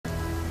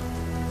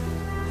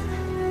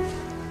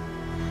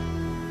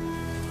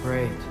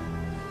Great.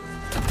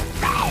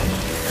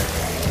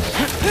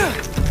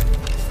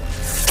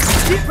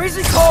 Deep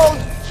freezing cold,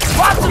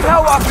 lots of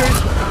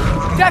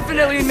Hellwalkers,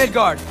 definitely in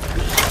Midgard.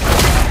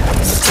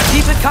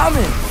 Keep it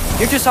coming.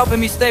 You're just helping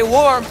me stay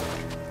warm.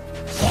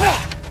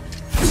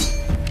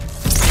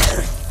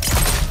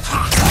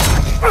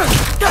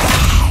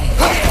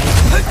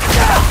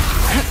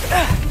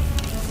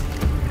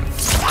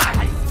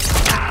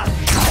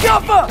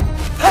 Jumper!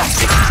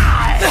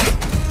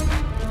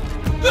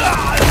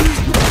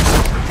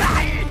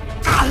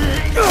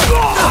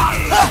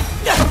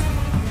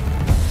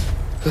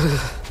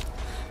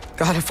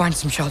 Gotta find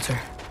some shelter.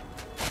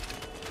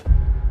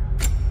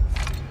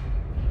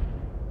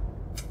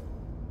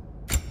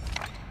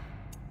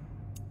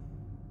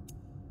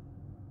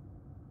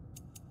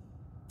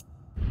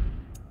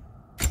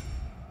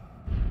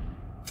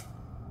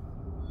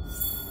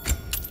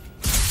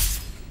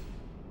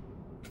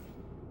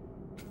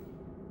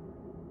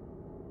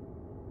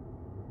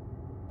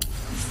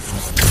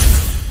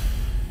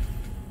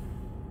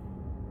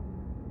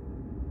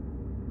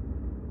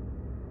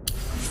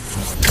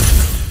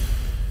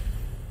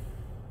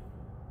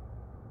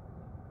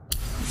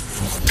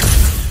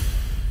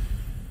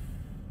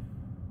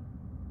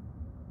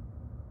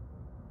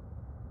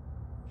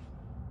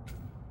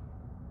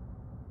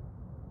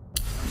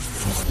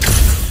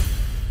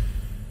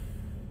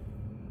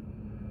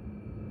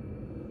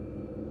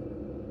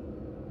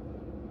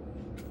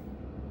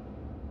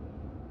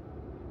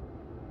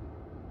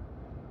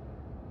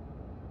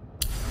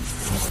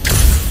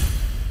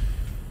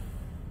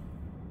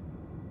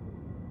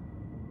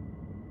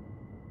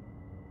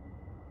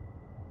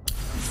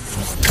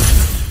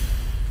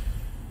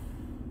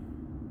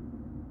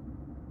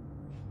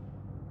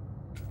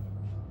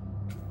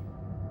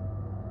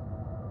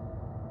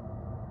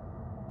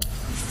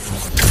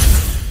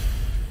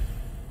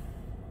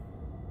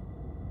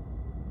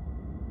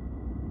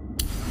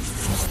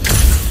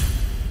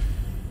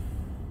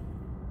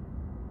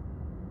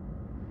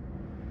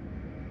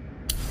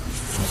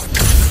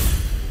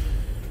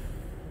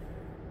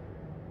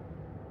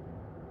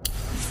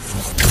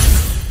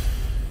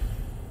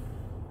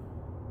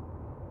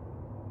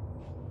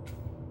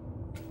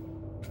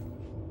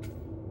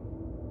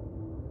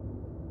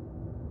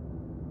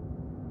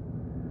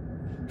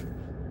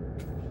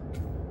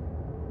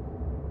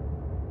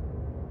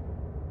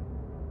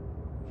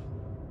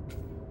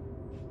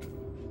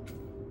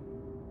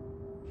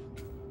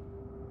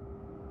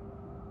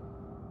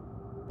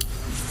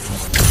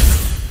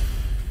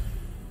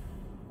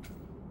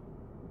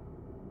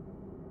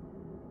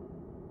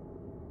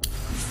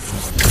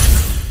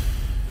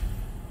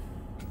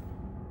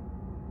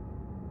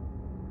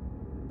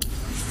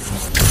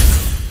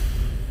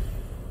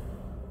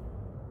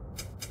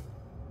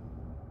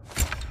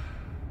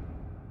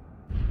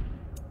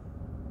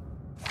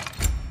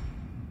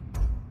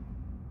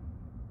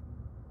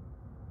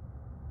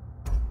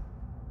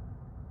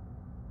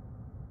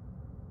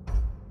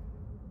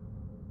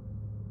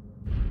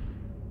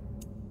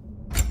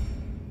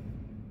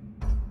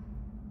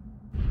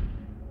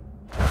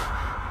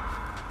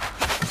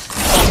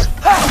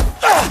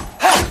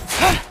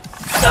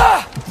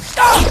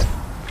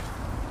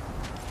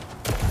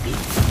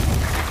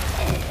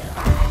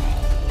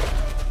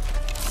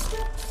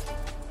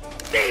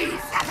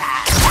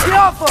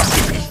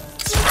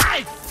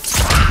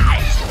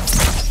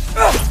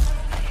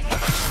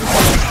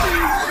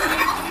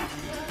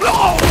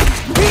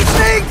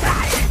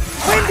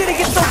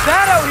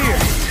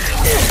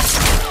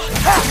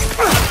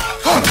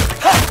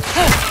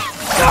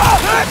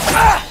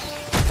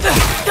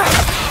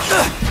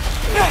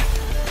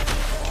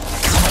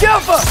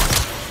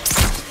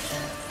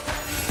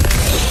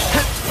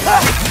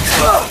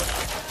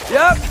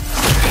 Yep.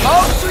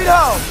 Home sweet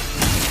home.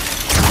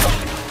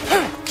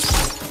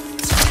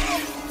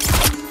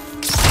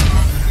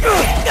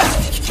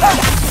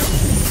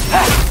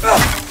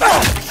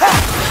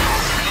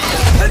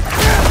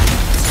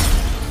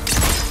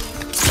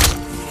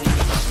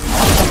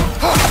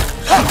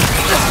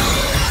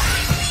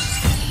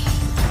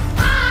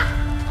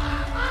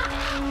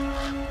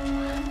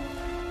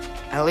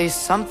 At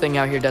least something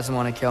out here doesn't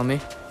want to kill me.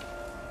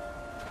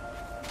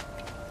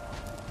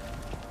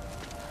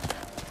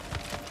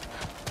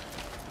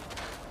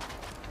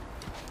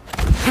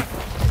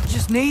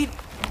 Just need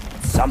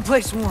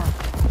someplace warm.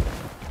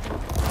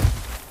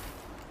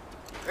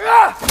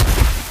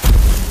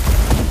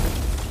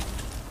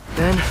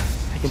 Then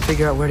I can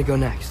figure out where to go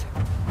next.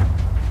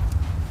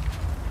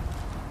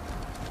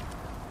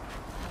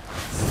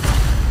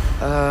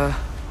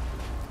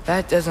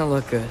 That doesn't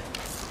look good.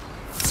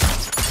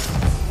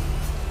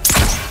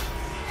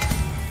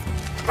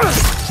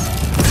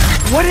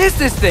 What is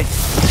this thing?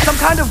 Some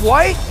kind of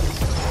white?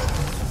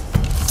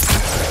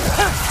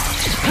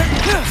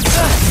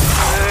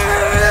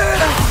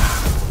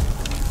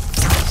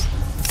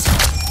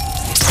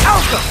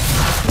 Alpha!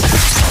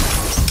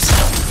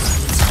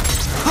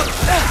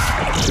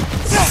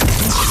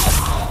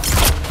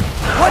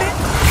 What is...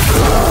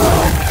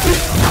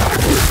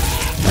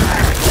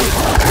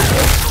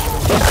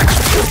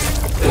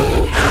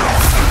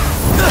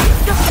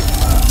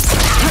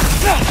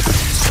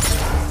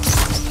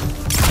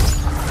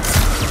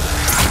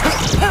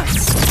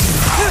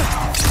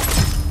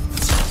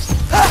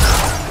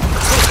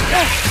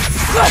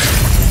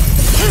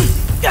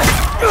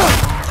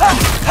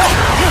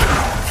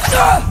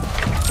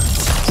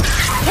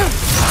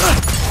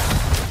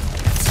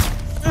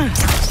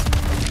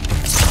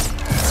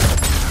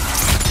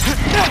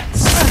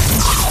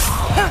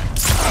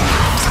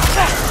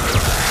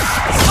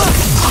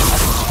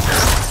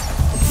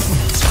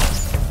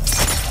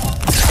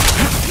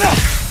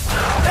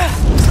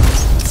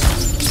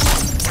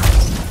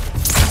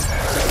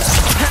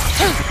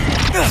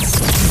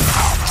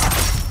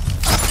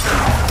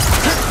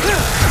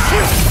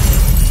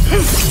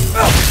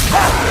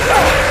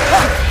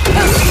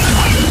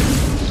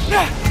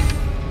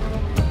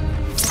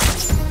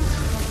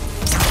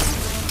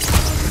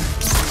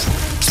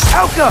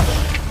 Alka!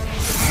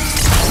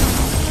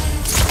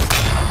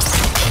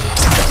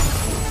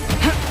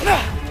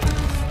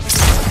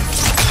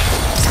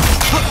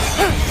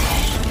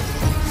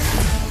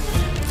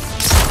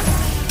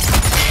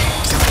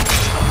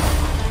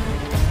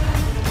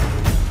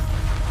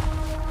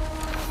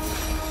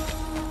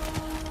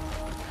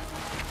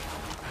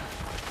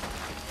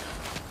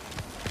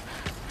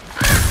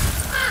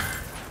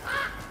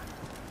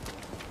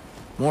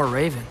 More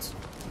ravens.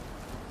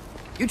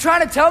 You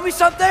trying to tell me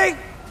something?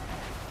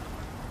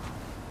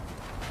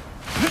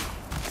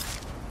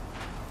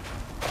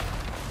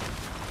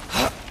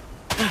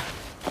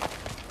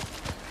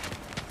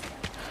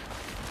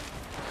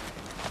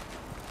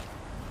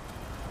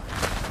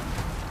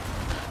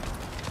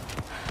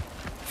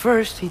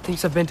 First, he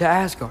thinks I've been to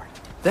Asgard.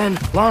 Then,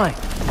 lying.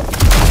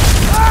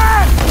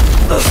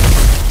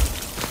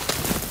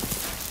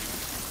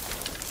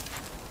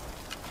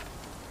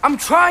 I'm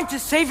trying to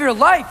save your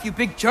life, you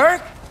big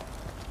jerk!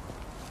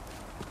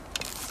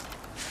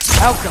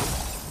 Alka.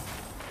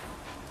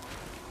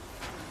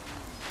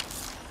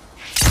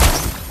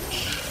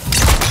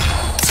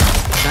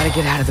 Gotta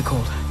get out of the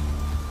cold.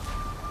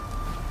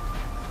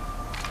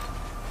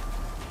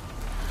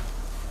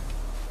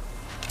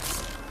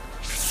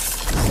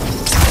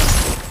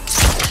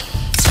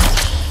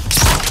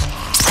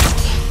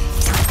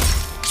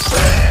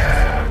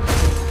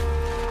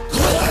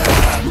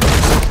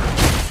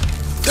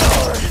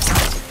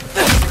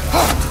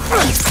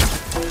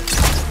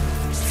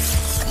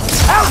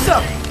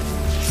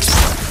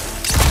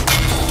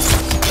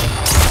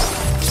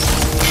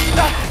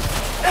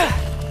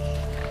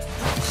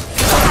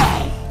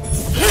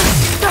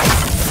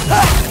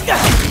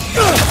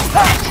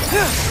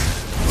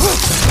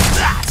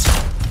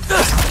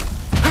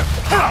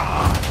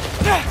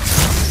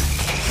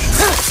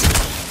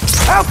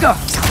 Alka!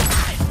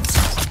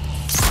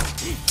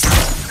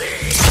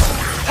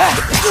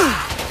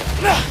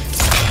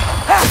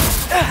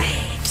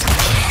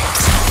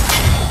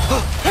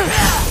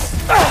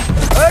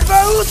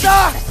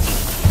 Herbaúta!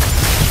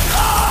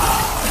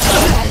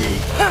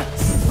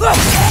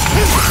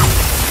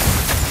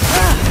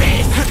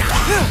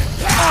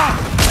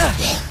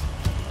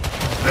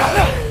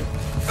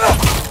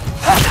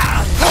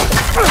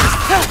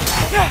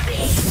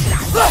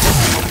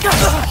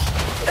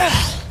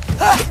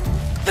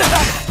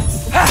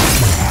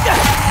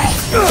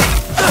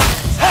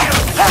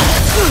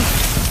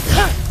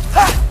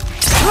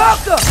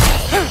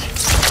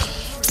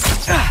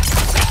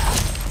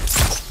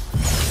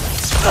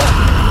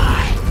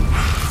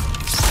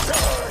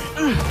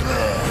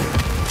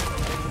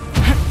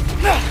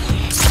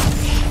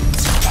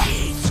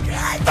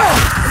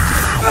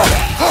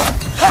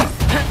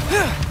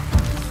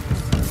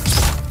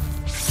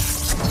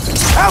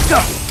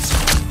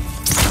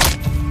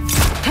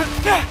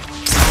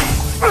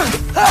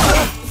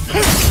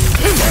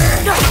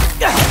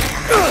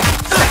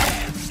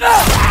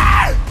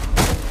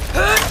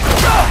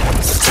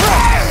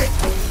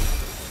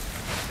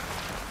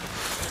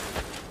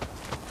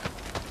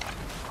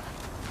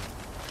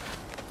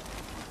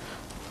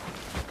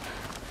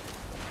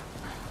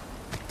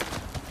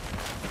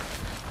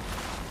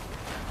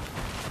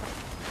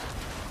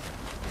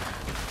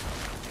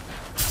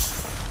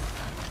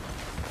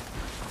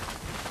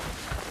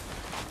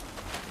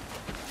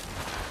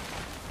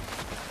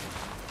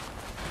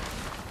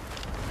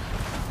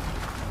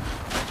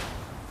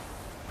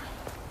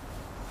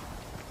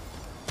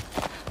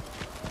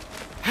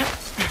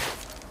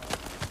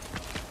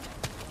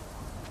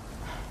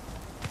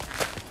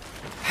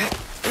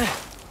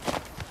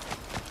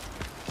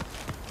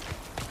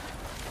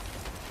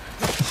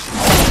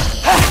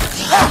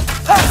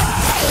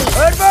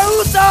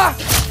 Herbaúta!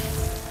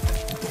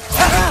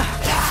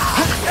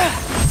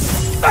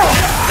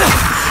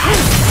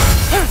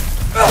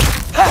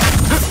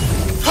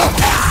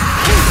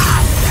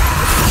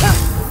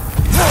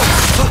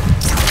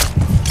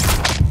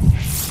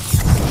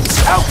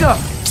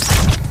 Alka!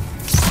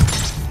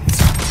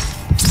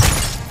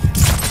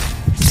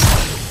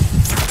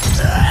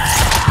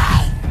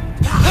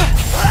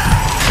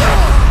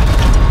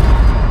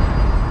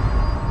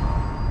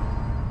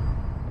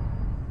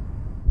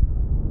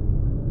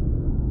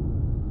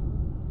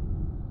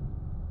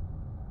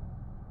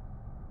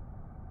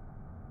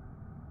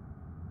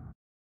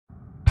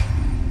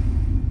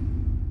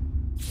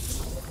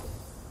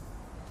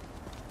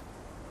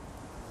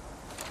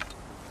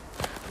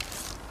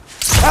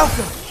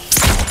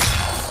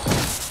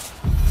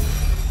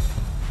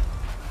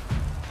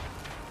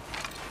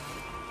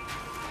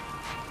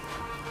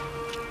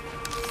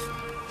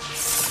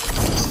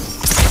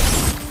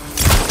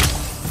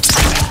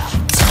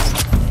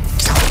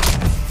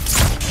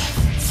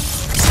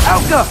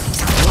 Alka!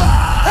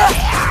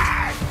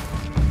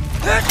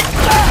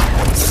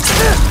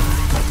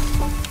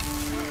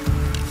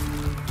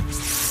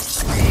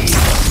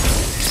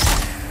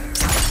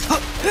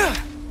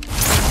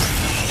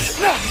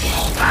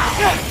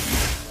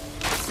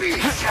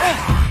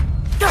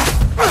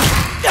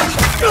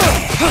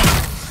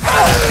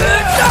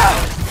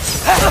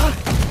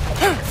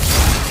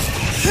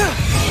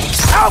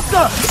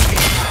 Alka!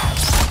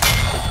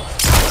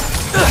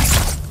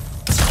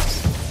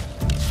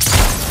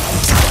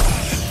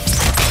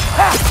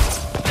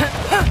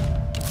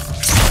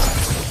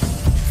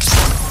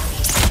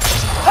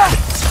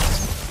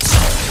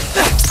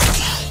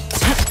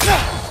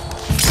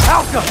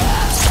 Alka!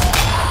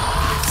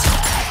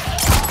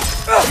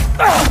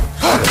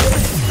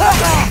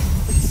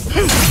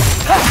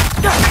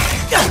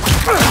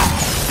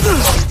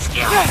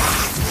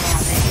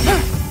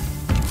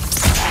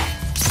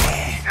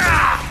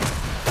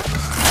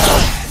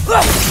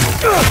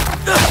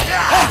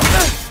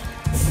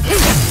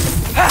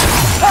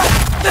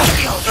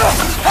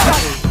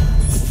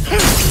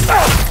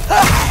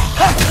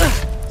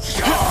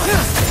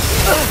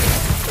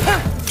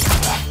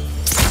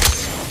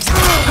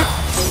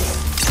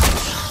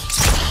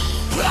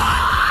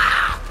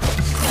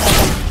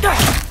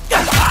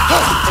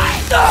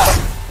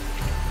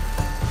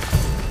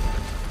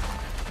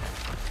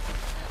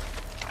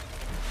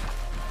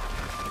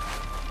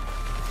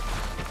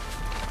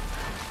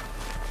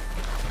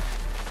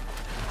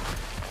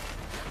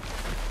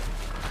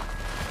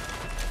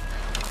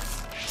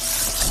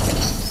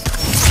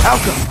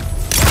 Alka!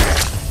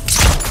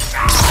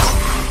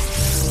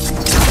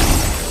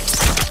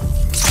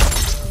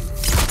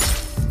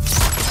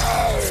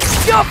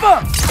 Jumper!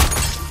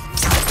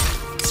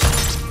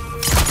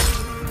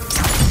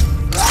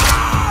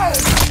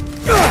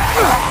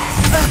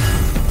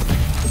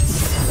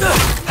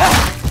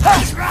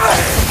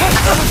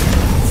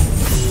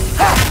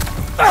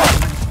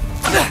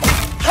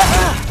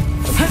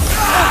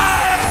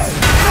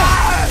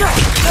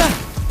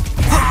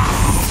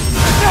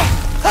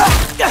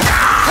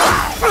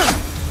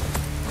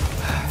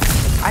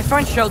 I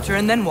find shelter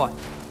and then what?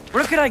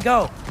 Where could I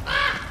go?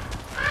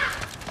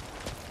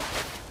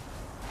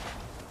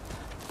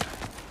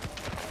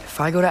 If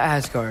I go to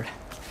Asgard,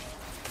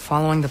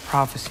 following the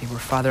prophecy where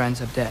Father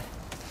ends up dead.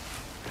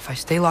 If I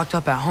stay locked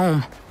up at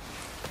home,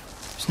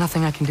 there's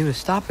nothing I can do to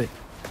stop it.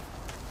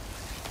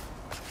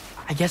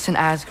 I guess in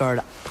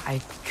Asgard,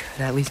 I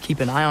could at least keep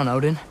an eye on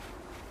Odin.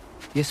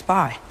 Be a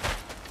spy.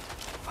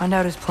 Find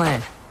out his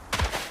plan.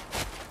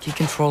 Get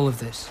control of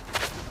this.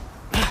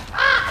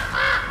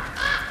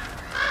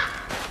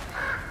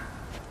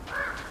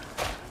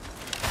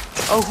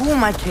 Oh, who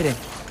am I kidding?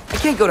 I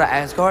can't go to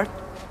Asgard.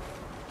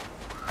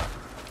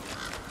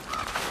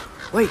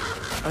 Wait,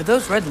 are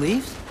those red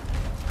leaves?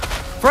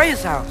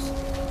 Freya's house!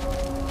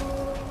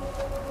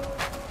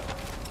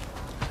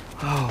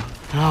 Oh,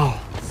 no.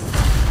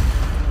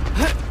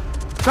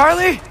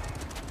 Charlie!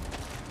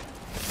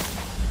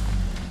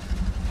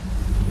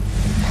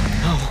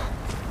 No.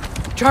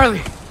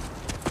 Charlie!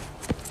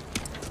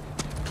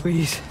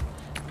 Please.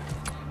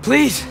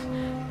 Please!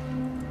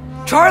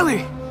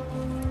 Charlie!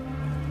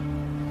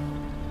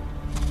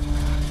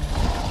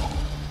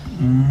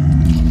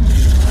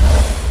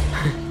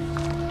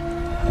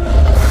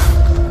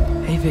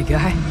 Hey, big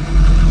guy.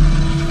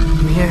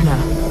 I'm here now.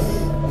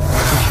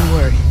 Don't you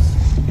worry.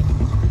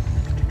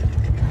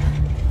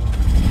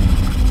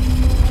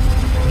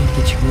 I need to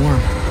get you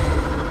warm.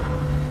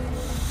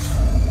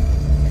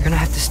 You're gonna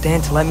have to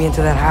stand to let me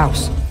into that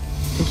house.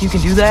 Think you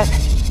can do that?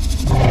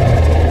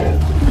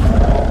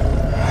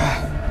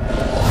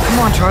 Come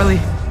on, Charlie.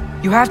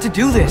 You have to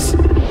do this.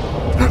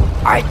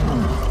 I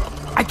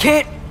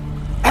can't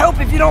help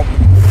if you don't...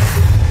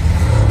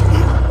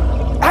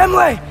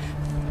 Emily!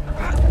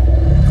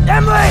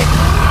 Emily!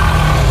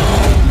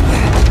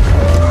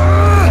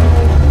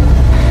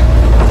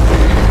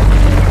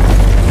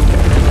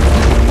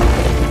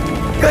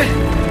 Good.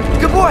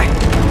 Good boy.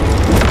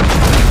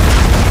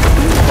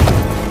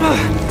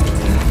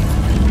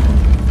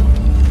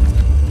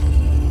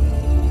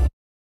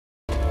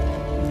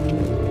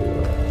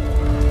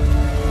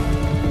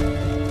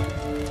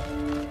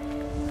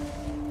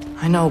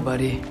 I know,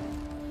 buddy.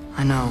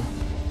 I know.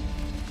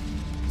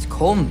 It's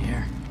cold in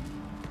here.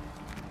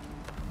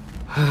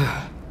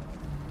 I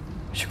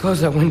should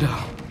close that window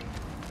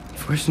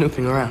before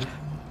snooping around.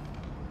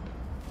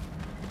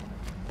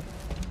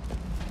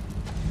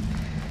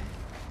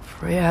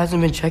 Freya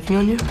hasn't been checking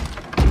on you?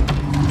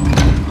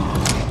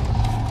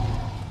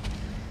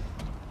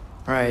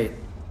 Right.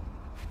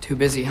 Too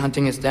busy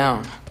hunting us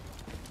down.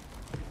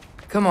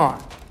 Come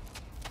on.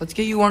 Let's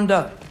get you warmed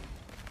up.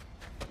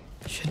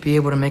 Should be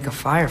able to make a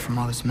fire from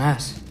all this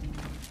mess.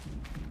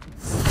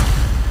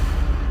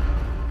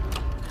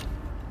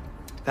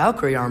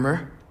 Valkyrie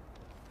armor?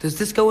 Does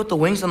this go with the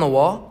wings on the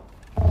wall?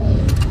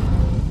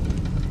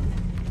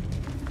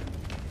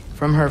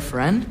 From her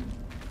friend?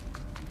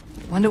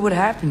 Wonder what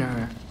happened to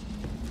her.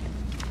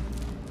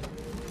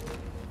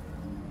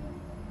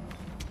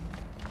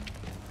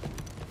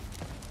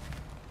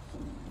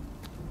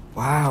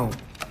 Wow,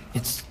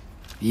 it's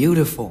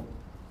beautiful.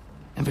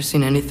 Never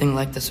seen anything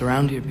like this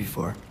around here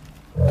before.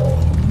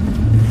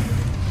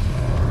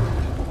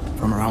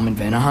 From her home in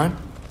Vanaheim?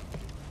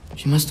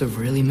 She must have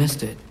really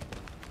missed it.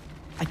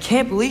 I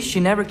can't believe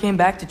she never came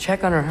back to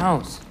check on her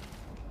house.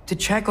 To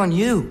check on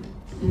you.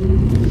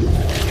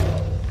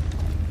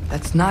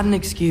 That's not an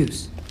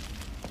excuse.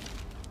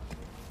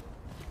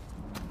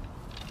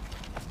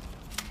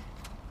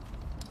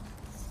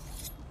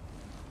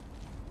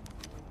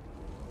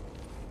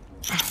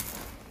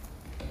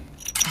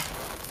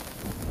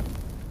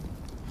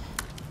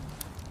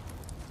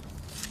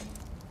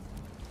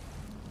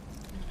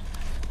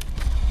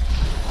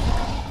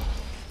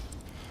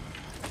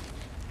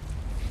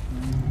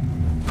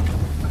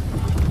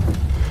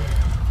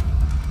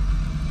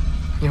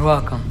 You're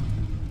welcome.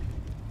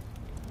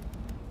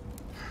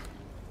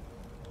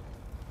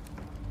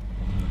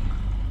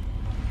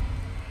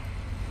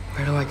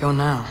 Where do I go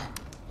now?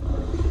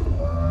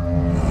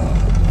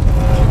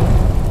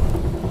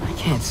 I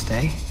can't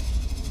stay.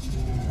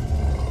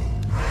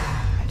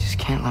 I just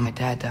can't let my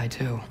dad die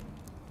too.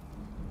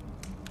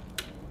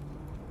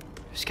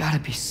 There's gotta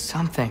be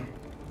something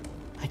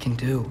I can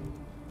do.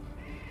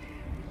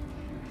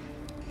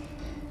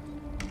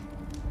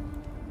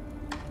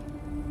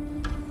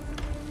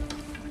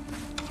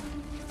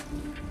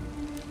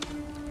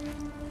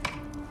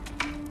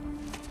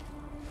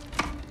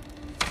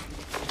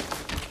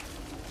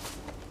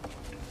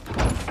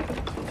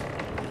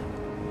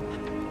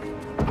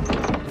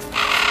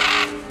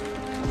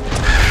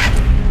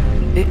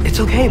 It's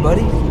okay,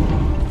 buddy.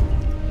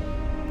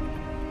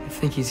 I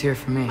think he's here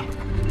for me.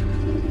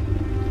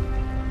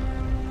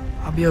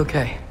 I'll be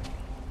okay.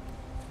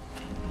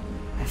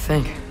 I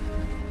think.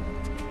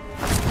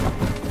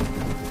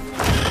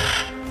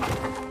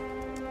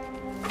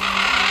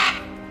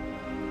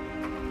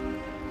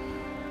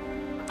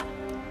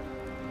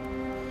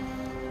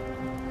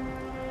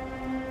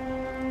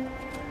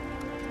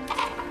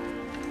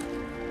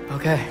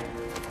 Okay.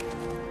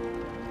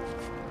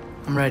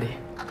 I'm ready.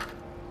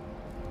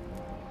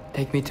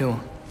 Take me to him.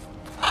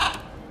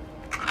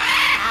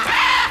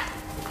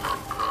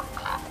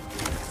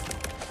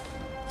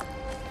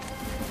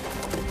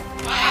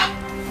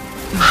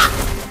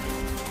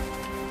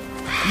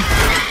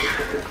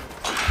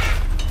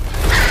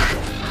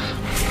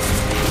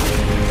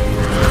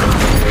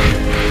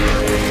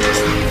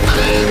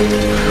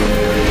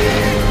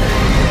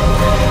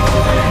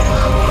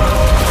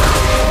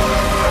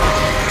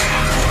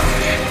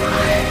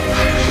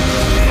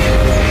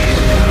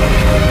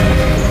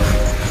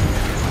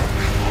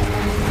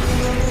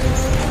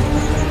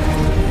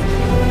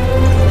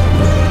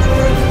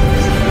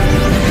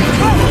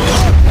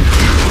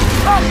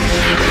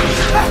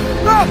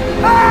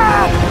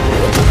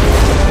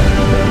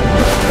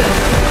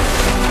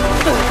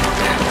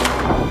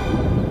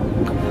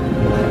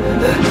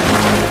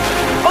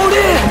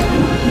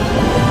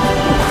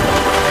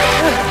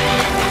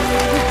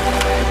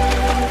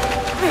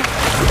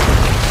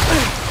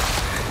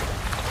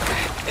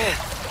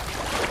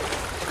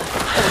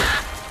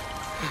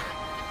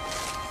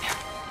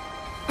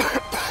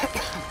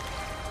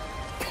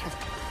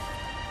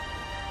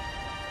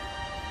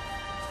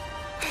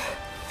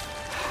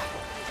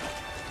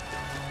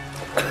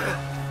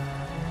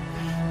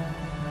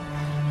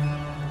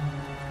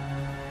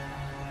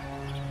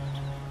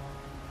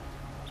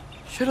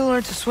 Should have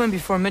learned to swim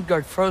before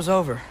Midgard froze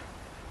over.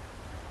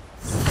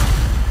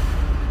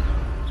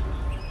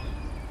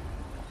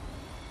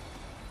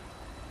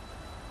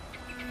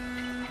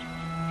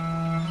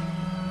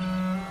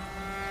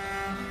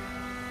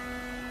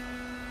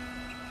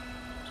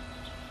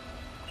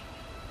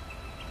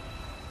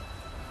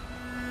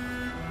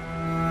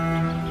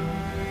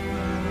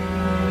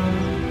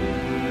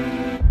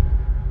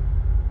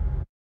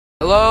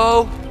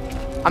 Hello?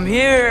 I'm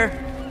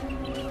here.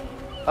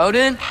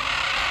 Odin?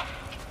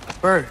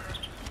 Bird.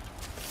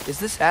 Is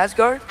this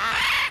Asgard?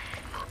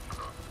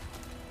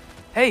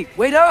 Hey,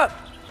 wait up!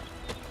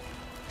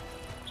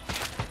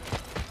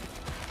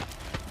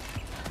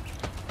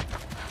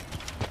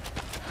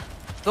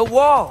 The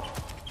wall!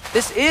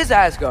 This is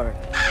Asgard.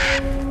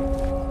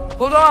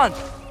 Hold on!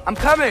 I'm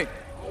coming!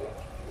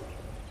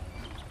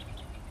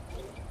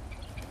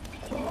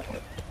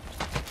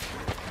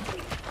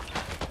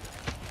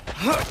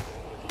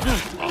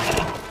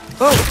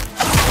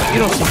 Oh! You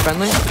don't seem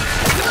friendly.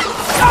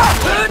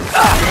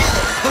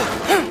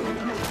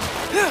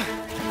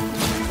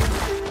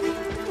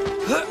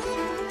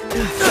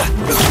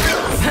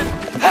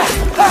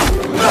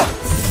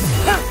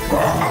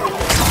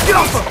 Get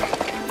off him!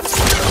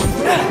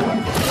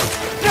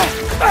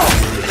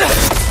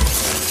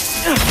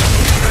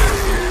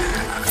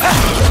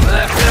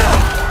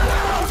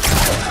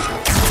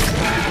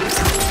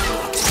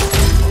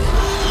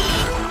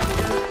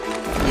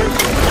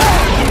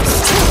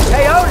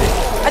 Hey, Odin!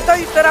 I thought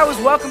you said I was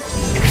welcome.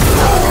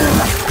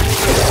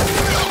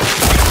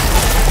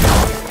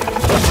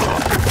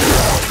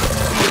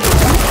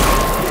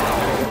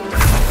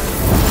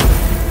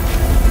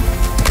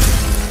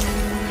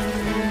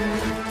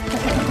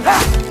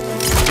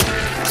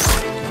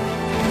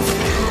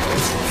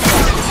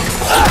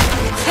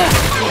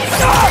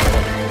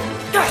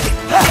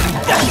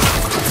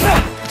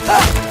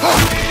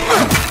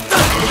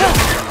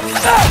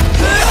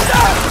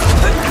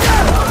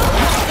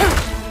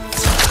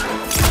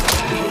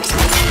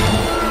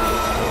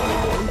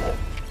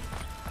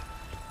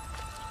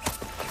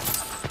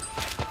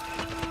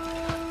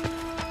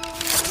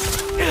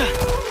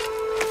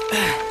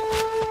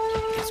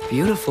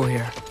 beautiful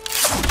here.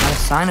 Not a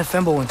sign of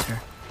Fimbulwinter.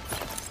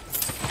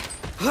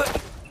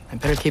 I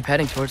better keep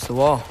heading towards the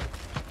wall.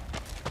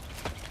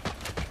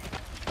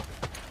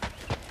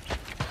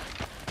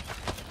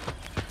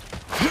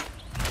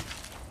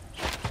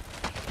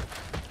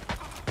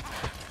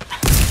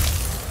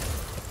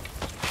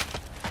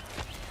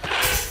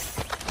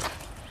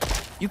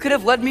 You could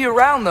have led me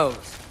around those.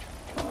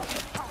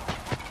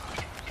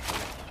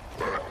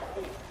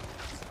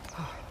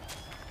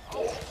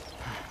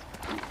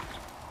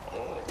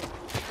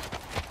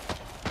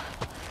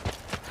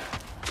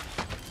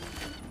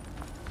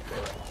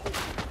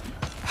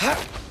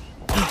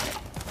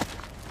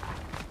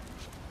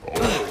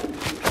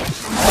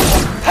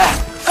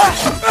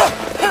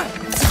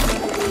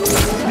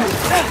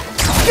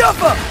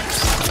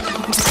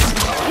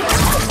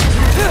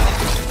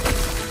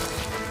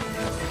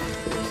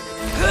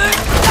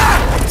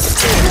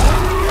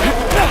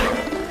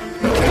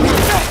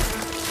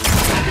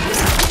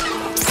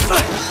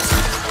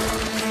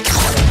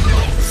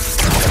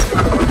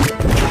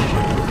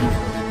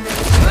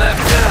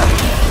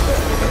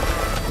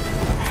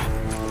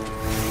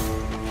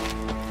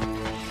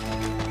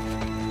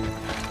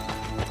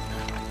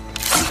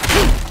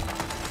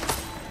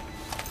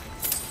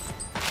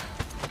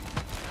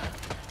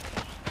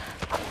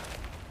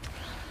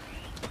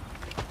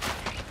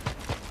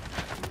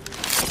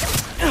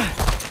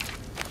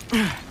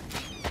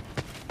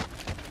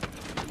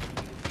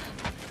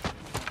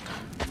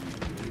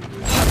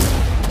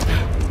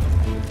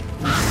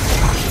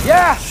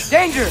 Yeah!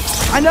 Danger!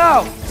 I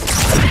know!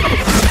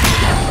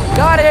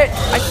 Got it!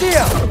 I see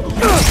him!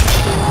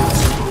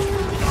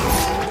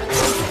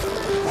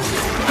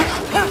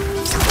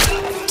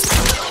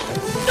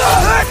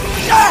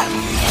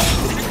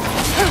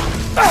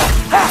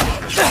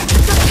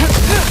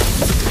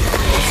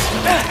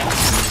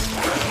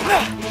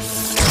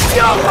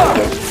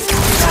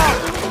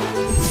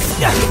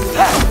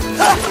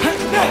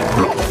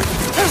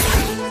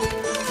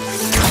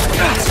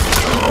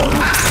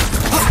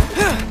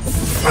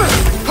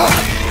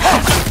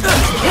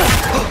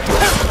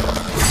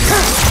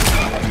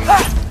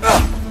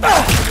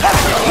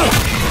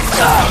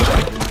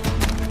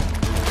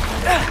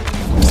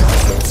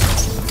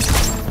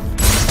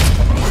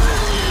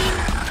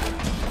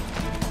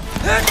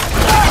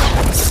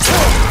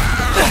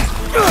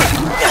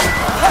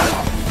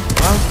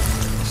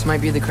 This might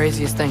be the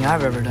craziest thing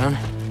I've ever done.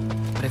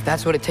 But if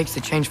that's what it takes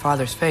to change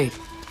Father's fate...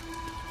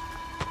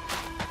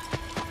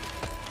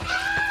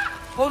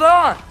 Hold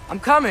on! I'm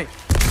coming!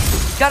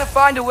 Gotta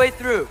find a way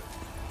through.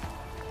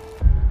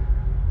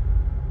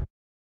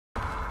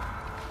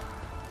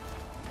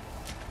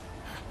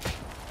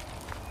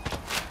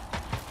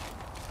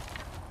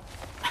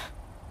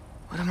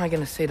 What am I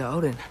gonna say to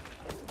Odin?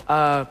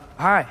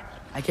 Hi.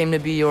 I came to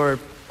be your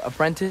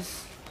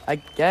apprentice, I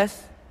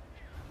guess?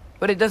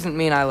 But it doesn't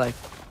mean I, like,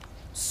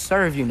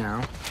 serve you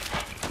now.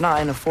 Not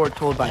in a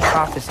foretold by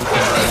prophecy.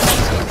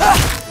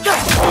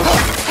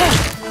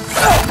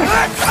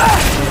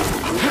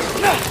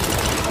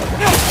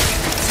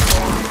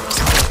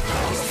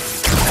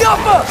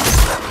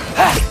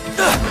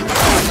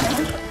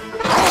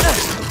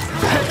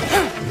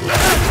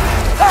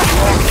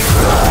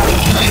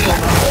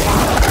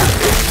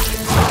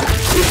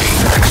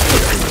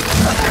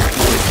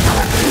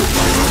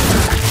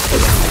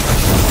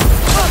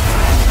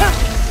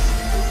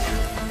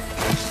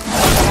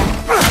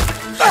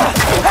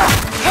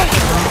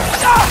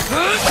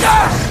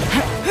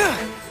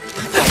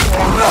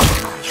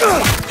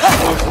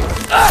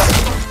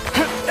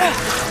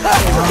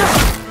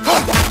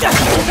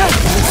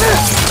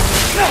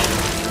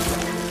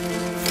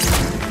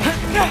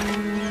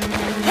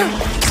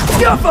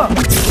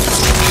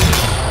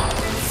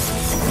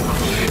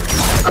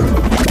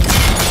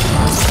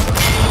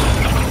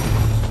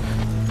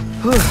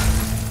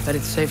 Bet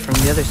it's safe from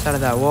the other side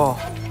of that wall.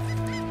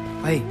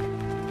 Wait,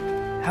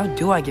 how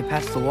do I get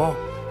past the wall?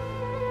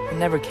 It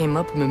never came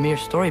up in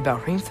Mimir's story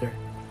about Hrimthur.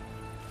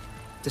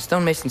 The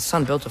stonemason's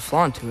son built a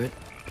flaw into it.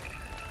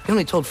 He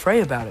only told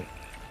Frey about it,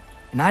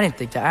 and I didn't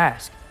think to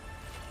ask.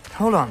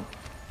 Hold on,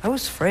 why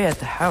was Frey at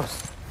the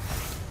house?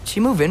 Did she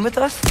move in with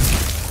us?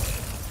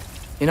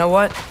 You know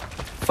what?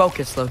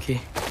 Focus,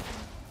 Loki.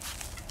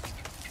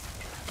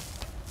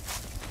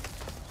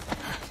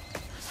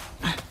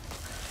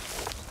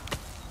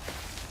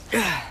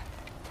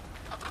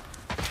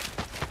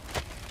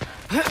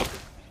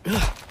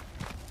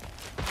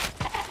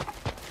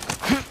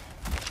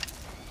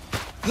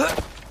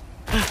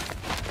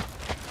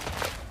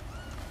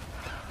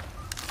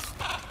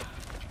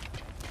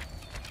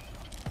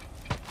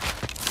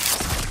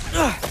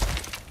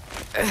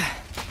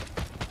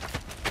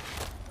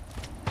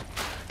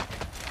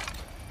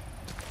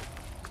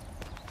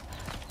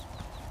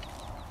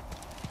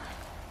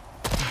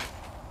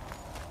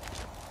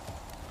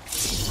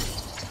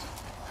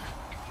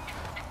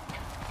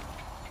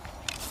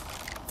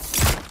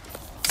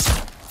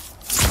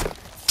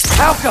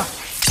 Alka!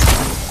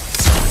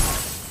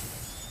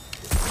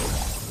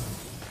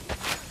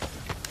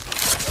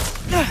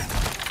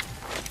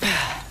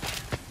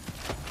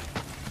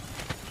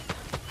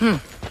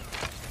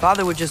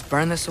 Father would just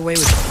burn this away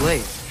with his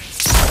blade.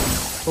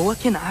 But what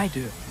can I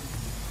do?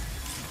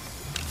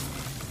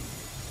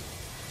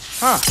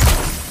 Huh.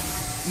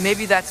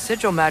 Maybe that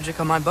sigil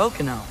magic on my bow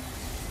can help.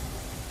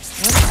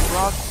 What does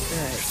Rob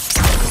say?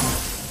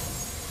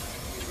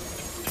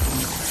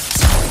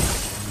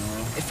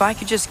 If I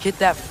could just get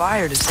that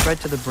fire to spread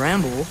to the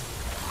bramble...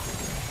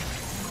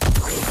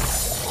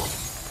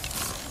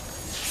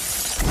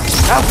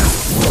 Ow!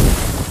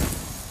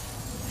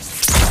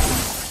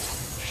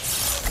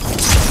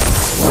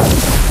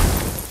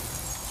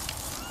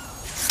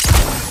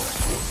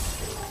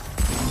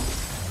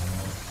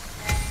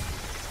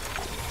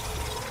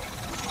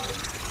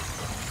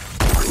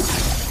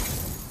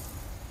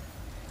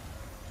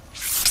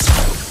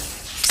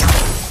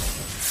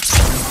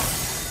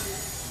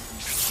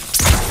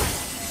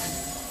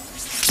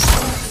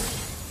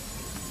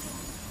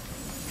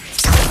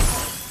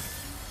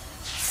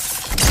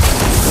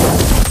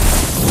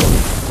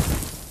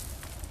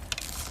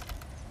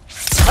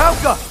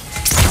 Alka!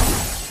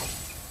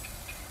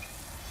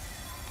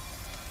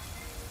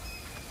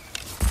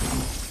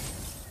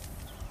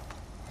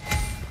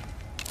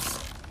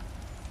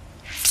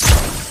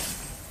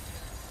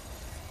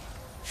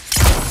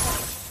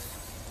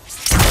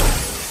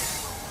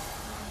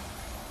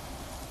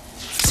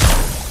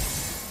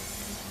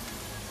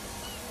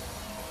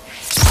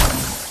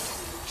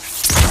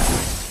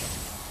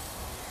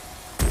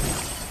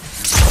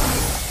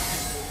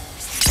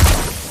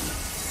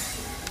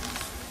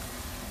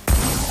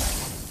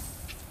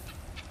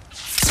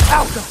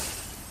 Alka!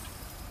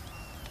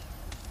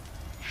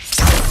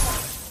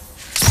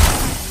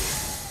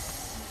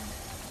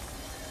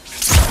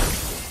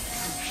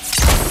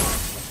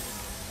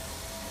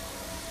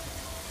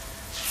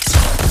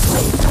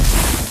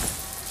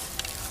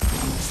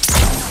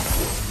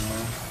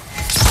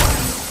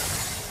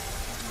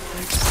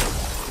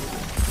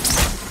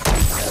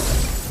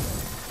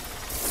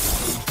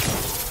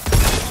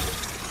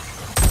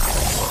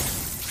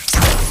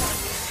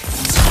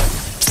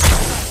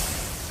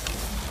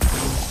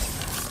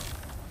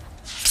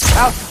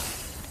 Alka!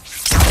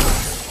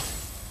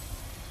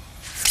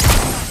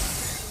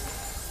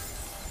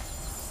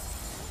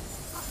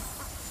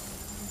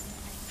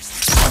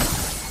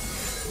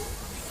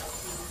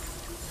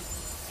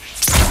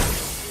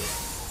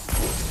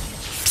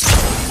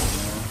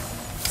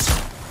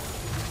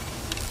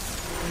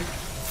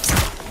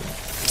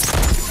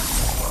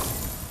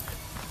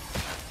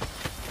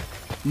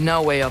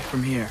 No way up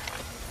from here.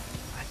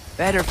 I'd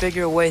better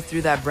figure a way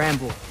through that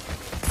bramble.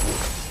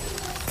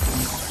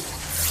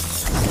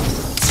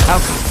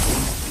 Alka.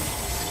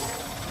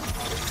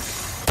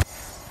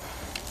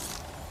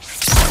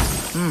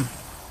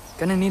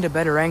 Gonna need a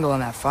better angle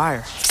on that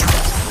fire.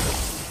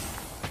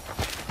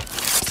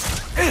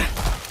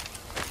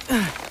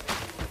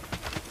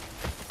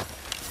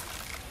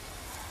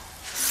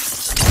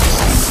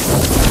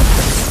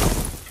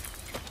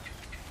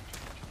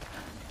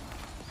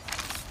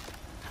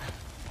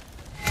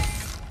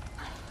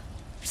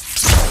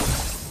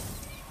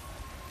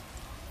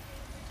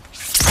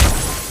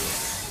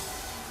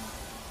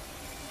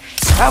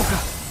 Alka!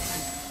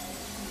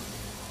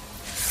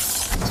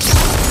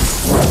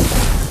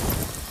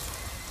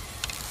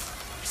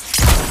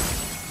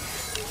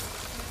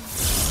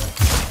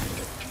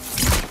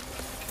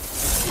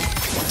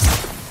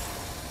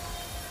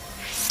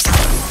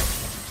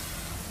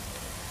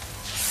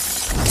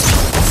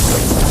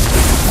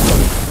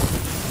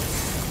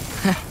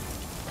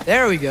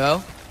 There we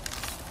go.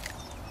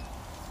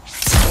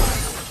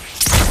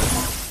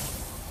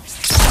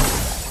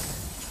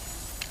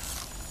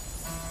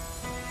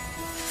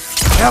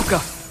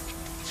 Alka!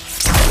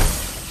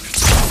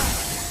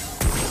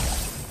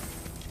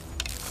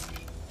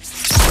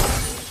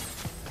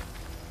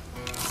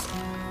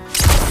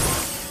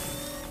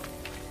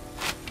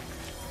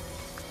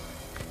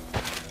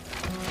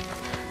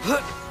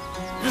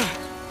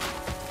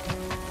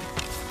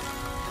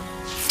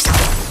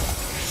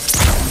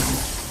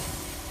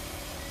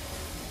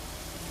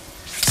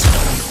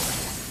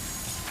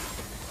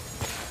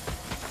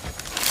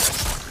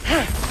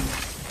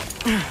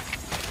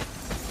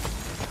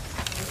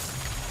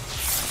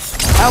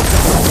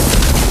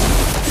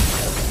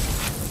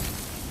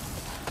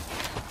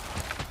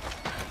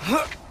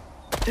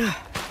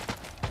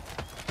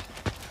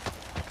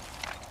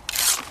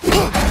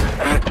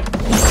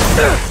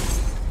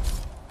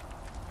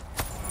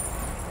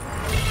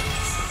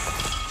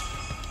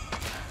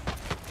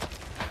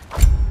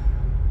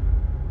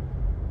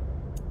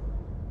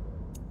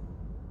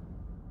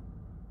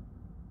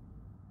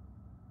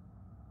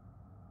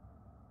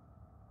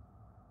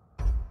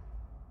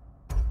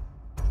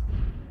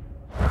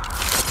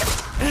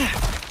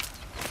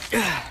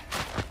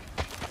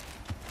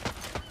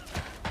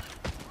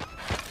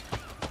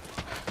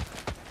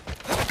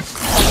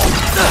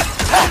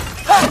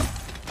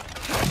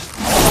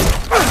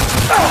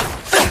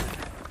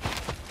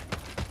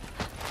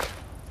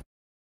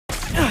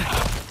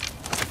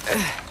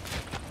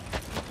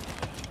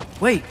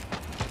 Wait,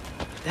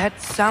 that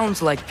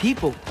sounds like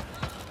people.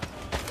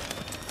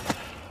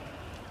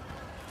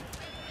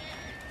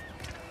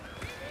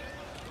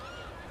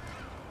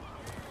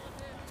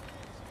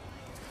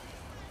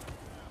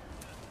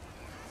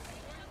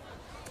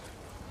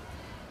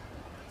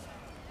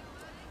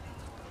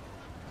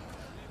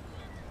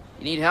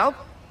 You need help?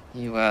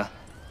 You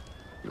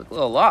look a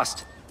little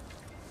lost.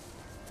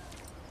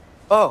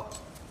 Oh.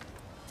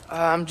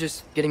 I'm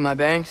just getting my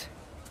bearings.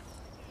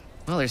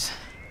 Well, there's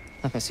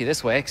nothing to see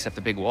this way except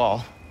the big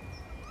wall.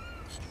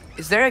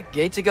 Is there a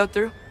gate to go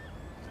through?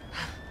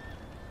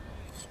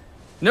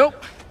 Nope.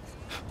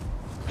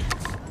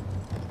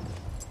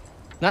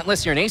 Not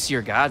unless you're an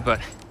Aesir god, but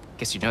I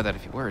guess you'd know that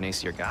if you were an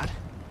Aesir god.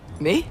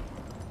 Me?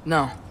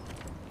 No.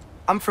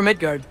 I'm from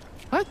Midgard.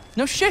 What?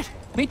 No shit.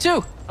 Me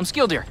too. I'm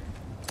Skildir.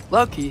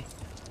 Lucky.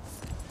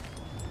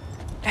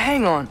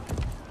 Hang on.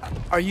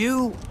 Are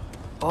you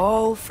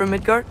all from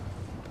Midgard?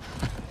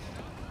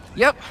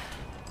 Yep.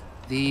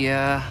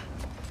 The,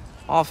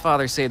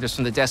 Allfather saved us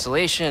from the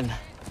desolation.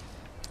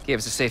 Gave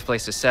us a safe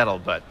place to settle,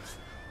 but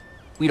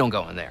we don't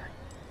go in there.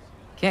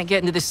 Can't get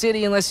into the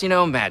city unless you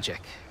know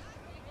magic.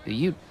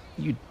 You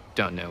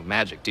don't know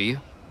magic, do you?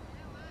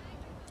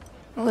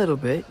 A little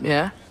bit,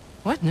 yeah.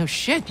 What? No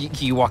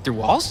shit. You walk through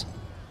walls?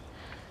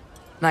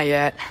 Not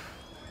yet.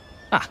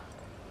 Ah.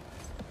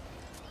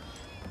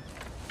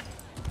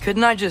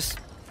 Couldn't I just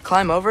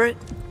climb over it?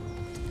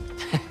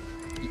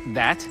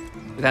 That?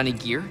 Without any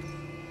gear?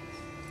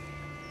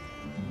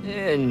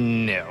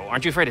 No.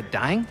 Aren't you afraid of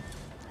dying?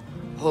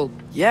 Well,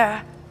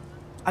 yeah.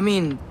 I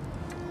mean,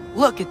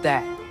 look at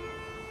that.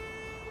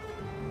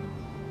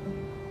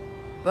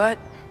 But,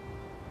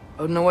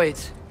 oh no,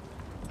 wait.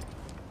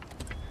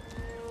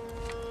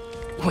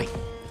 Wait,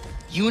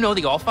 you know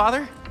the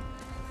Allfather?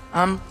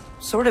 I'm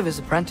sort of his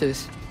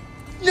apprentice.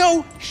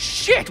 No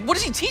shit! What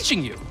is he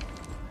teaching you?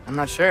 I'm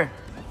not sure.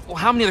 Well,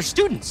 how many other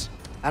students?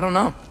 I don't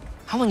know.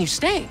 How long you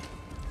staying?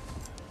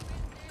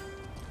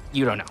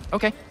 You don't know.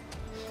 Okay.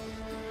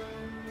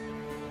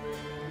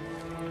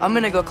 I'm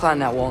gonna go climb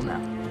that wall now.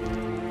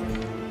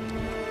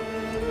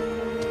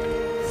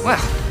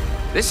 Well,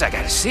 this I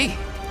gotta see.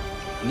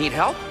 Need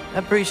help?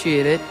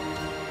 Appreciate it,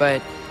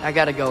 but I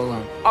gotta go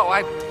alone. Oh,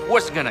 I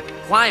wasn't gonna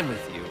climb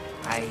with you.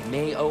 I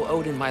may owe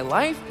Odin my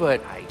life,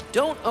 but I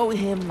don't owe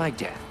him my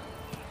death.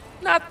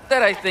 Not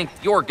that I think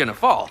you're gonna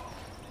fall.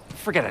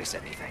 Forget I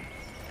said anything.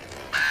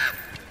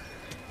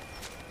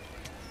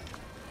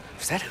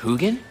 Is that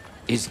Hugin?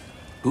 Is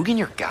Hugin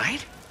your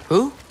guide?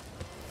 Who?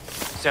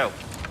 So,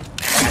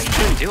 how you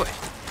gonna do it?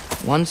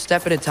 One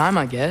step at a time,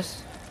 I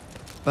guess.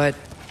 But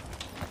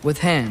with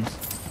hands.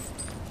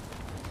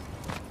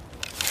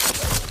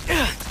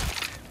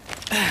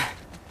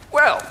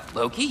 Well,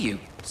 Loki, you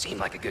seem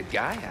like a good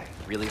guy. I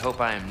really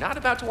hope I am not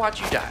about to watch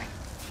you die.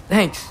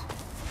 Thanks.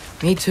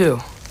 Me too.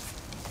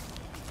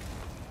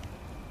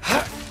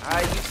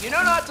 You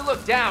know not to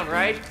look down,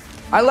 right?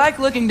 I like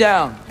looking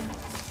down.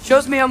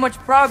 Shows me how much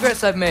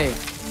progress I've made.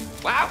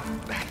 Wow.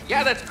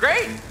 Yeah, that's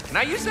great. Can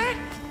I use that?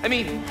 I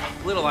mean,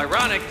 a little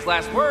ironic, his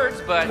last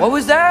words, but... What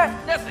was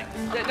that? Nothing.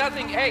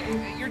 Nothing.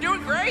 Hey, you're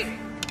doing great.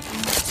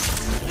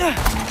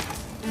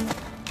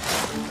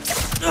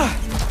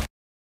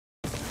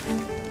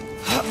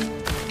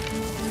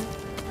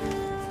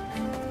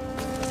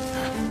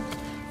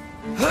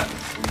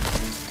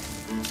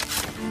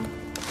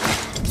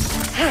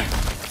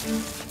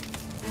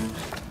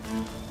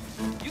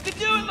 You can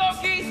do it,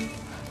 Loki!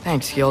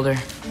 Thanks, Gilder.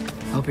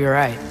 Hope you're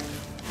right.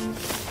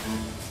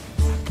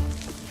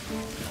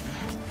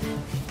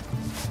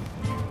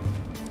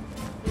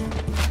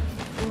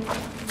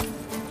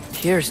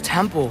 Tyr's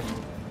temple.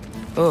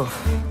 Ugh.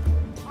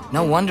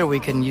 No wonder we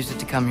couldn't use it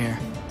to come here.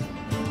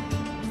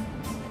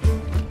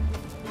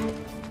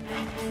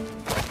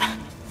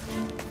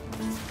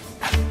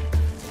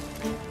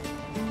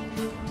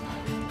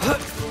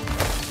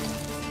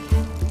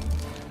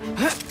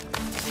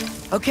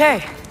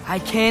 Okay, I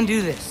can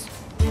do this.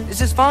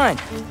 This is fine.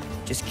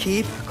 Just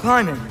keep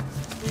climbing.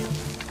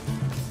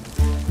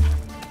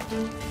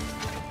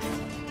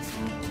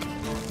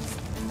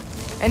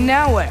 And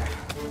now where?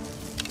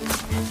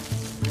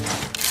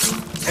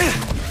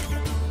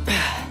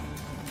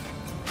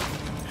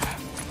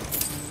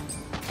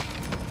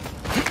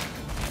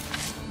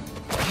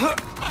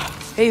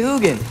 Hey,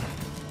 Hugin.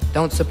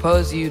 Don't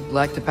suppose you'd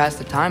like to pass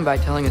the time by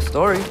telling a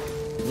story,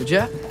 would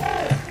ya?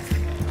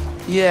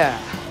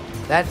 Yeah,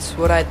 that's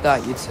what I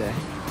thought you'd say.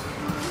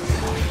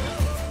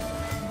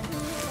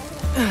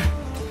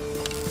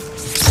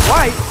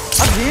 White?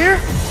 Up here?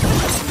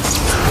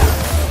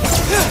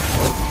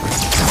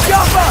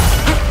 Jump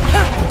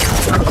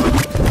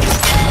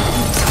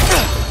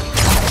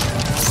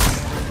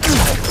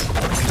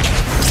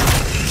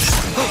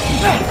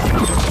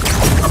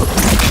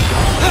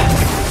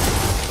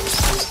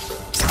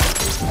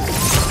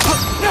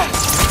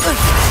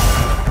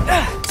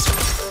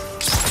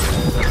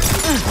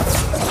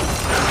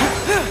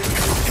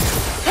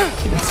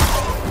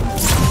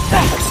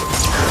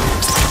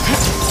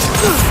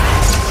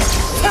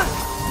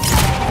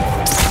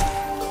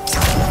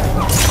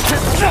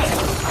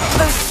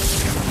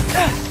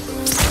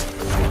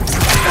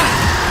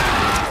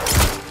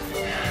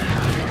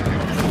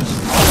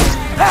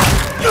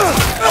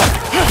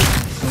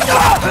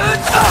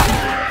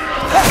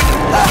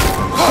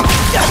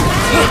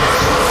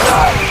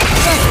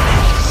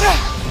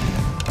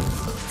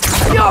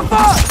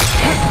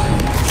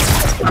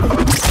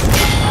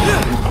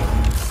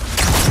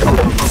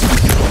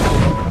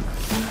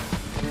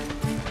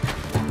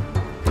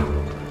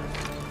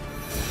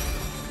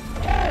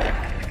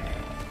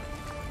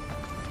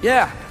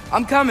Yeah,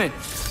 I'm coming.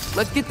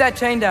 Let's get that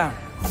chain down.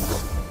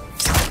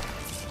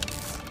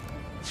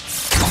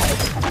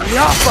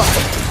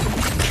 Yappa!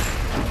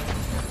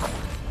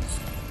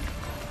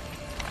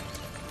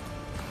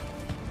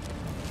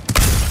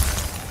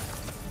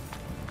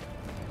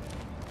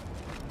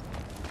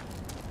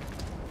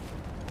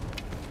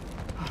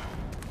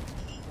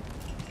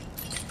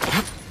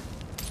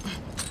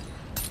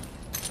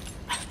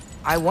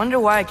 I wonder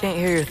why I can't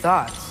hear your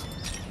thoughts.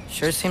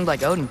 Sure seemed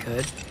like Odin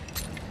could.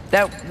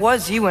 That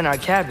was you in our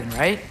cabin,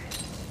 right?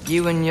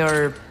 You and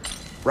your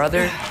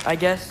brother, I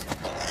guess?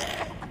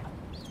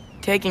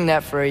 Taking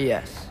that for a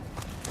yes.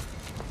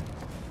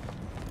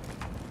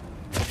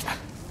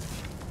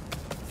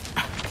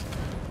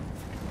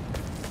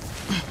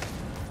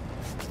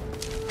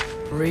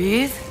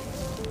 Breathe,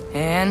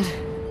 and...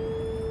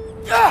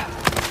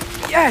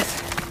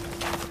 Yes!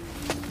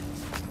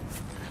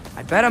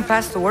 I bet I'm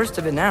past the worst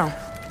of it now.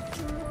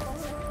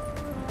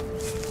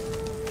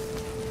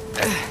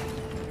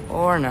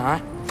 Or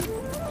not.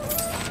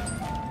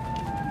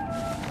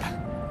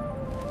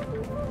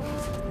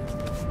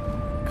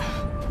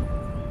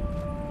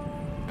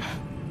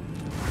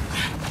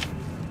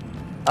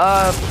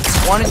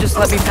 Wanna just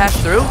let me pass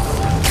through?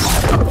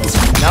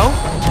 No?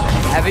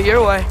 Have it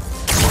your way.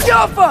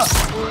 Jumpa!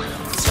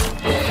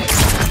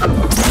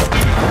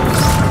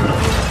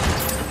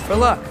 For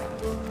luck.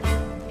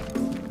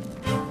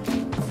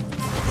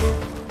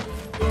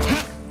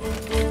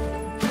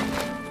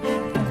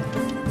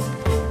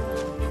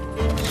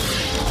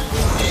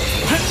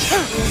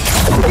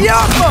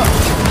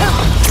 Yappa!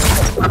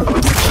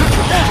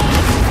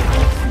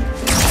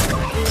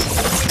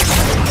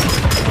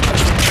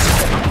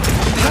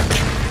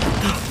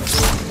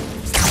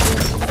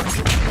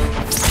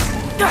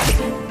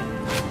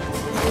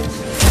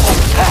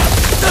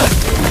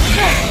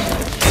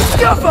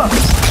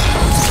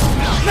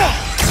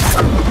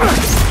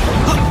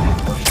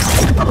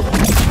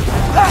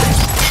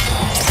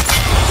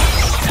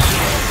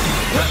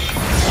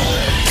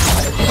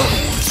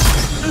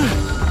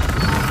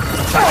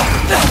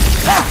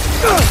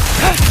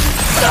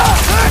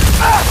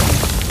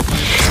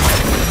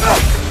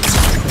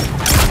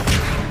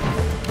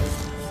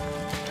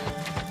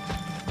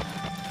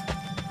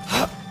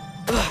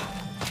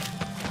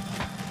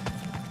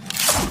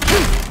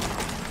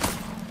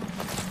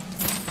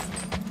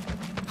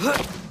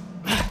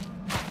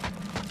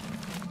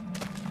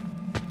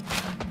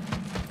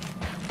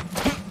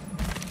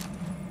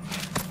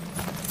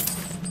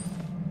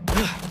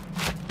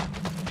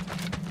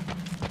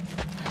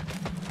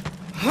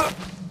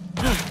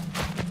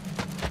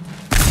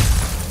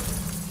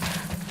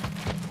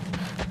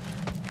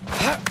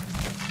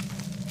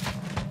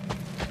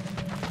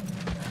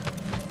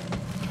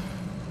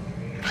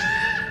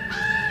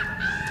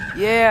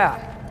 Yeah,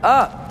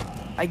 up.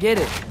 I get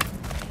it.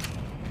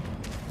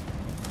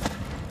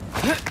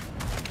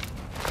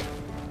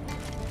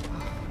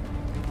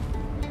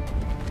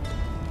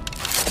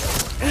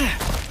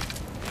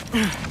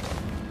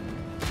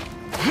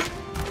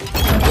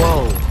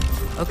 Whoa.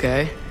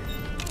 Okay.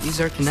 These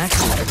are connected.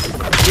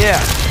 Yeah,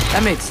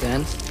 that makes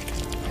sense.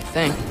 I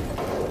think.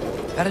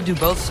 Gotta do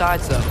both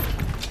sides though.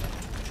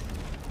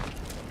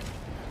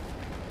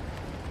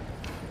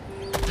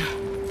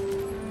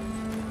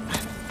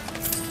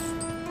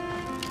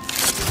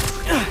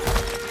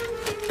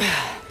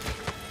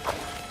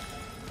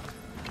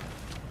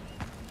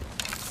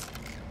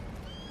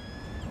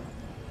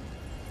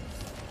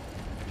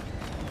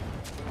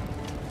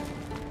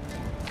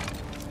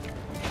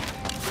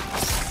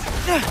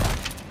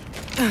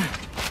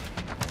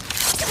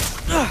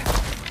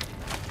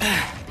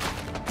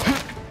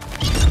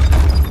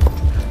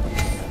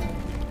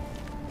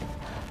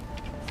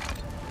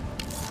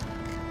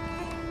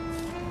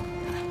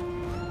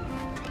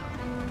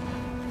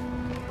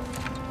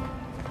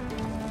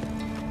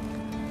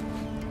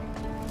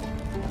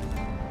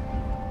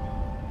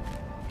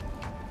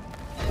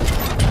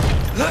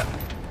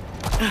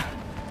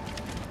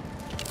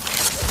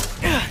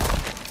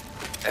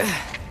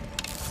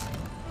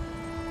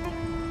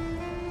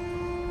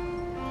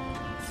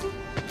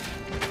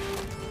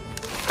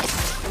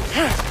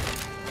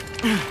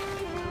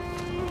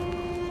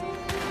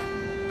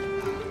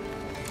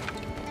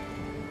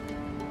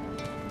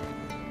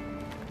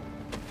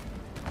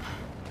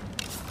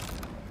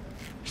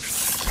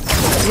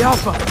 The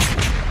Alpha!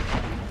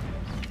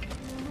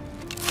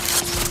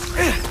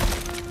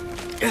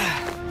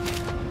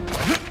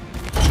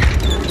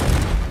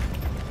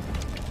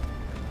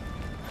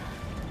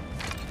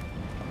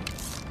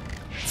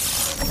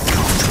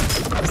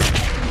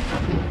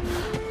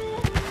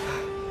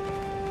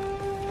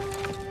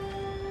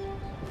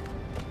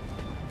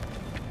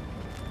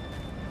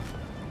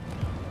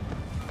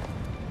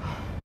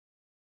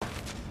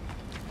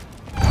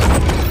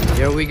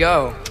 Here we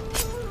go.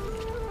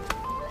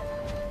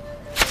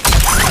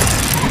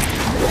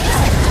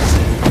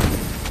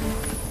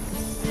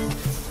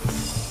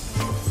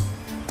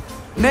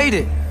 Made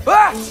it!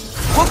 Ah!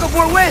 Woke up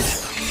more wind!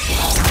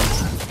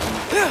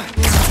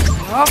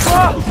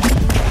 Alpha!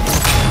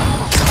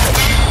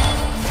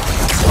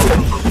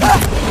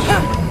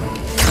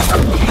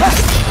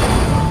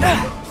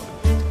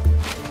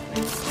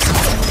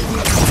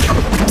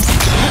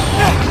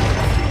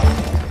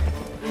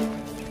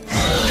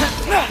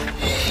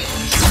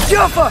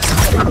 Jaffa!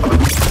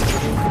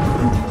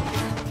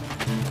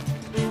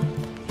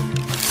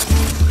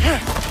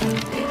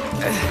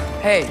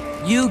 Hey,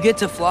 you get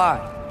to fly.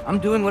 I'm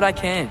doing what I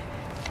can.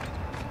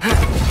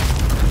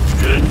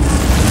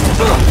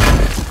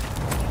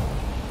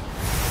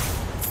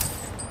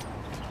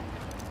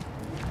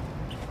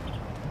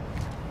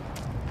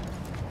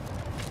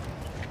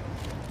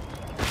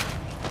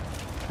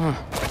 Huh.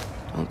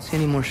 Don't see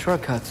any more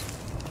shortcuts.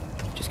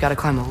 Just gotta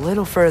climb a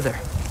little further.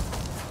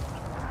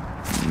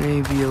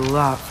 Maybe a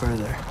lot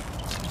further.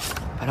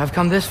 But I've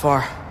come this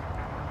far.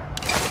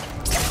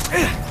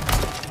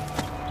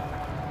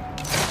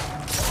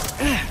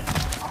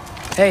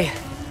 Hey,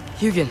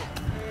 Hugin.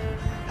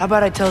 How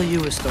about I tell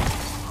you a story?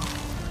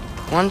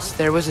 Once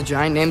there was a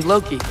giant named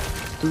Loki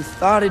who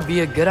thought it'd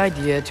be a good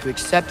idea to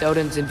accept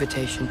Odin's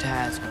invitation to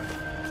Asgard.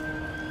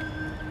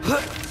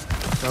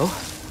 So,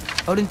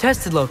 Odin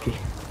tested Loki,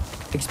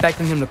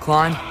 expecting him to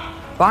climb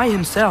by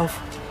himself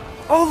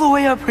all the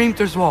way up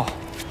Hrimthur's wall.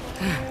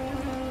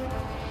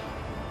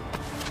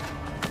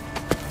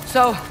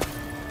 So,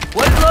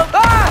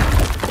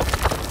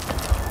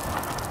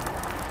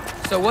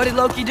 what did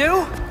Loki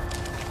do?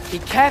 He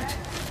kept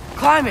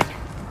climbing.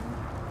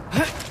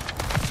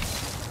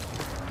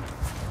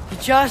 He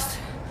just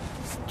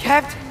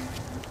kept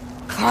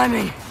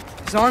climbing.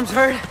 His arms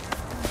hurt.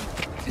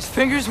 His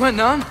fingers went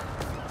numb.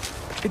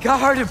 It got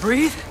hard to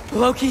breathe.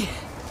 Loki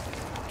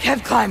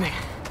kept climbing.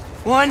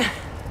 One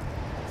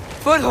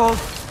foothold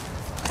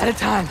at a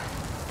time.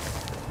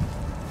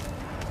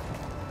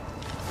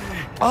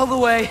 All the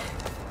way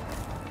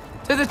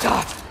to the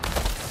top.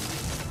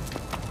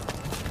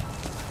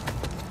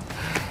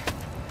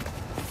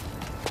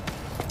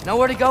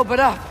 Nowhere to go but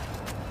up.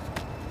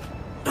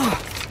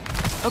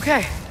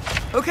 Okay,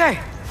 okay.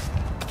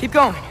 Keep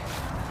going.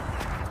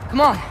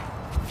 Come on.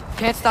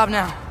 Can't stop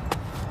now.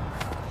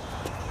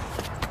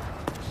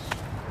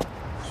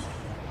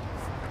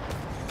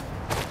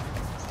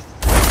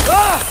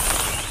 Ah!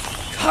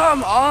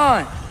 Come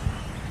on!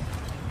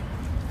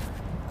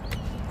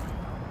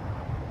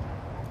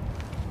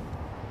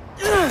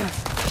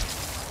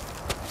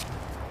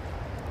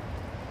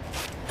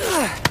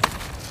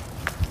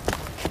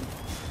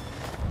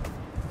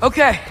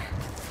 Okay.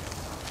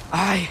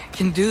 I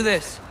can do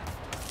this.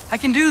 I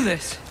can do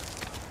this.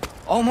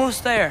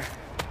 Almost there.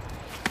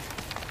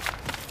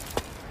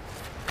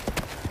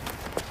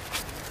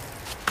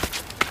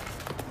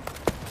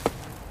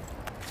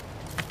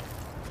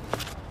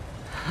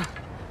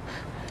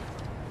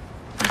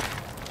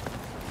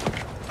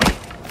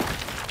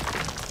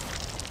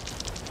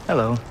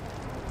 Hello.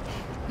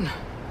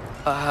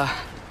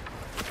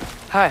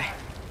 Hi.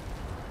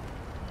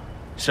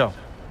 So,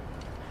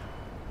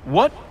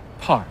 what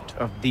part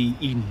of the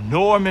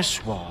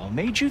enormous wall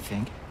made you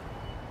think,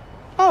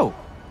 oh,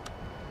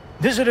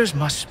 visitors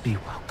must be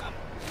welcome?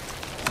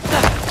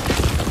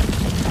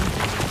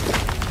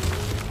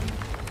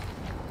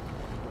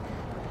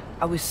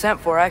 I was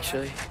sent for,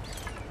 actually.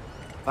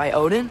 By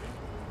Odin?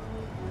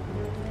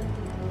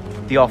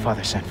 The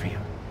Allfather sent for you.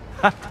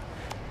 Ha!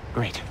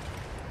 Great.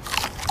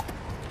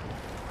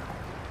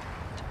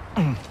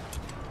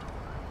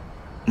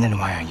 Then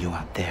why are you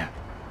out there?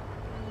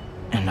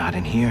 And not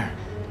in here?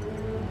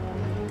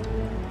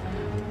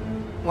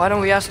 Why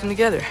don't we ask them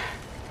together?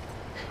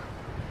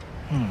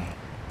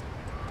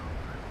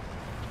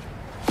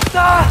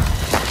 Ah!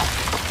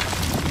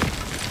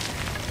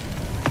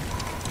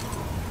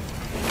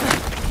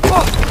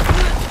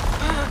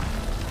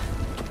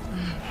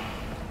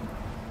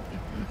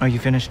 Are you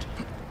finished?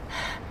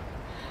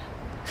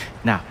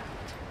 Now,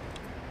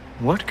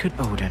 what could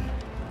Odin,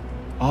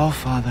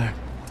 Allfather,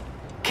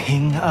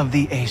 King of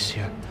the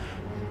Aesir,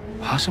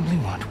 possibly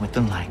want with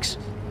the likes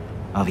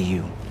of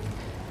you?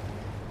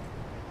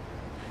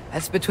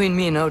 That's between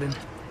me and Odin.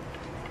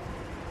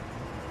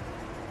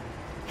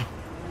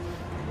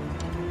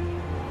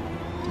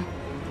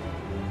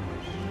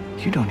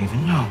 You don't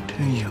even know,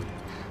 do you?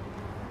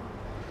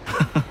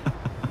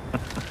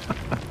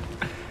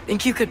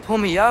 Think you could pull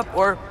me up,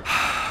 or...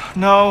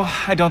 No,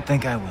 I don't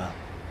think I will.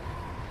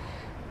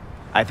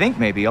 I think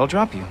maybe I'll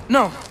drop you.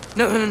 No.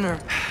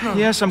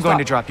 Yes, I'm going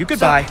to drop you.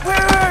 Goodbye.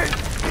 Wait.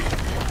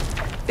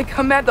 Think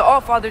how mad the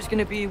Allfather's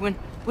gonna be when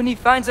he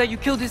finds out you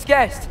killed his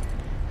guest.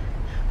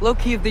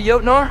 Loki of the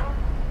Jotnar?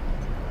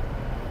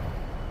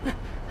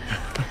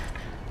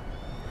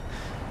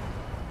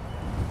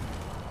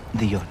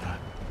 The Jotnar.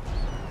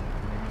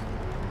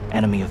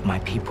 Enemy of my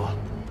people.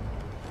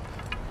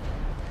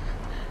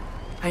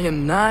 I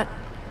am not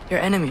your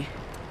enemy.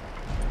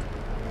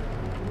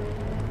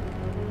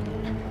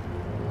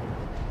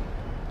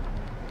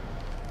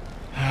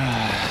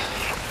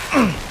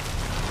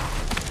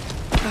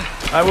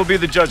 I will be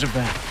the judge of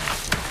that.